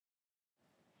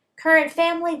current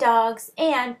family dogs,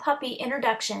 and puppy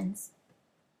introductions.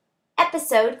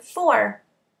 Episode 4.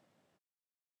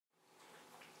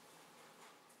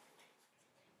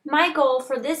 My goal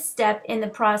for this step in the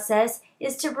process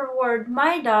is to reward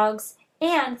my dogs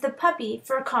and the puppy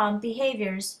for calm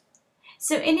behaviors.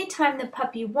 So anytime the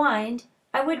puppy whined,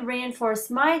 I would reinforce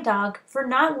my dog for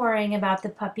not worrying about the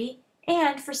puppy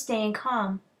and for staying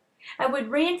calm. I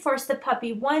would reinforce the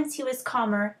puppy once he was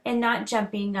calmer and not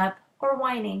jumping up or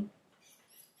whining.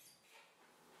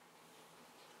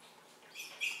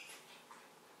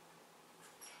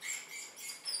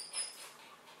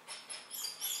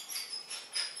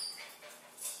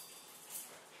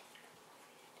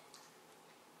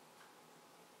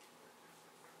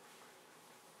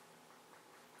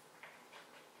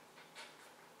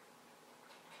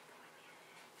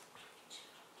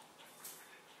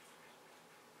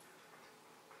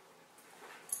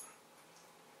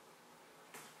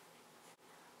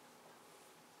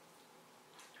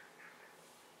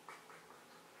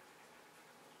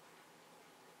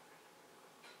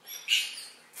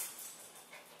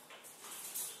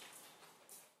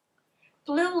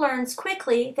 Blue learns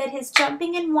quickly that his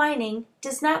jumping and whining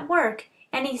does not work,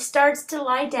 and he starts to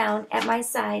lie down at my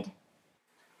side.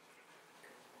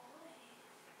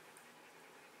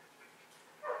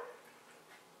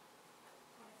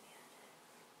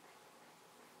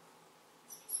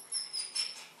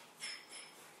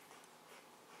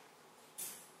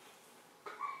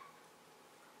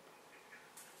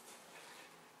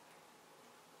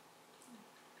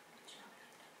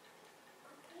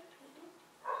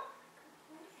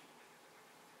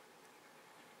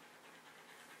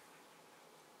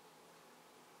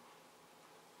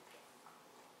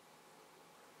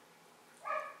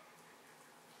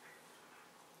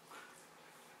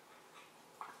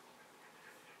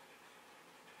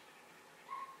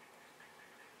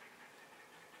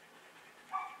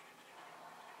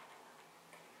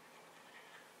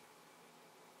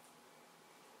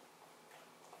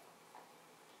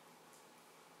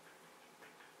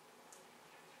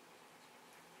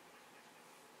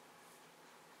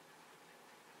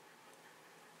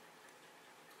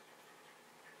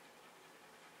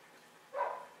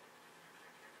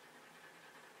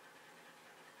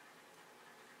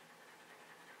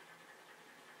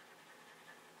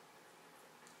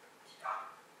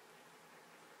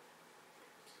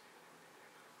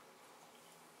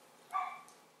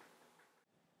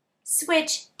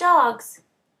 Switch dogs.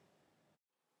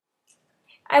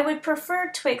 I would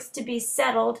prefer Twix to be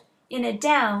settled in a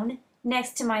down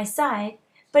next to my side,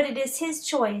 but it is his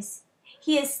choice.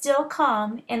 He is still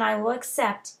calm, and I will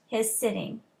accept his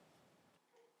sitting.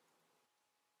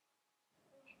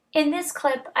 In this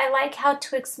clip, I like how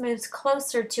Twix moves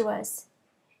closer to us.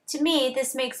 To me,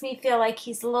 this makes me feel like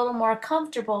he's a little more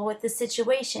comfortable with the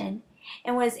situation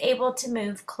and was able to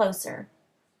move closer.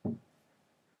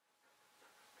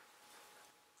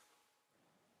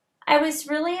 I was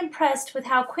really impressed with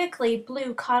how quickly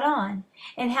Blue caught on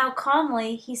and how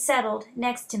calmly he settled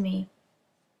next to me.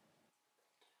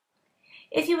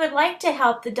 If you would like to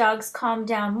help the dogs calm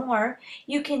down more,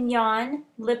 you can yawn,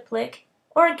 lip lick,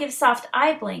 or give soft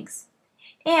eye blinks,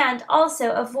 and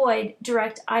also avoid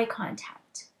direct eye contact.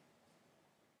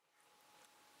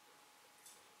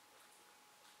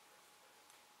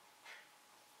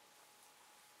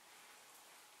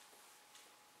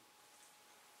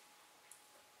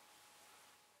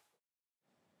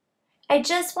 I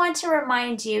just want to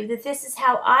remind you that this is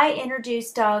how I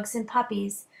introduce dogs and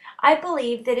puppies. I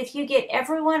believe that if you get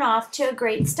everyone off to a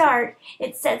great start,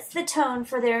 it sets the tone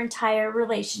for their entire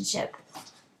relationship.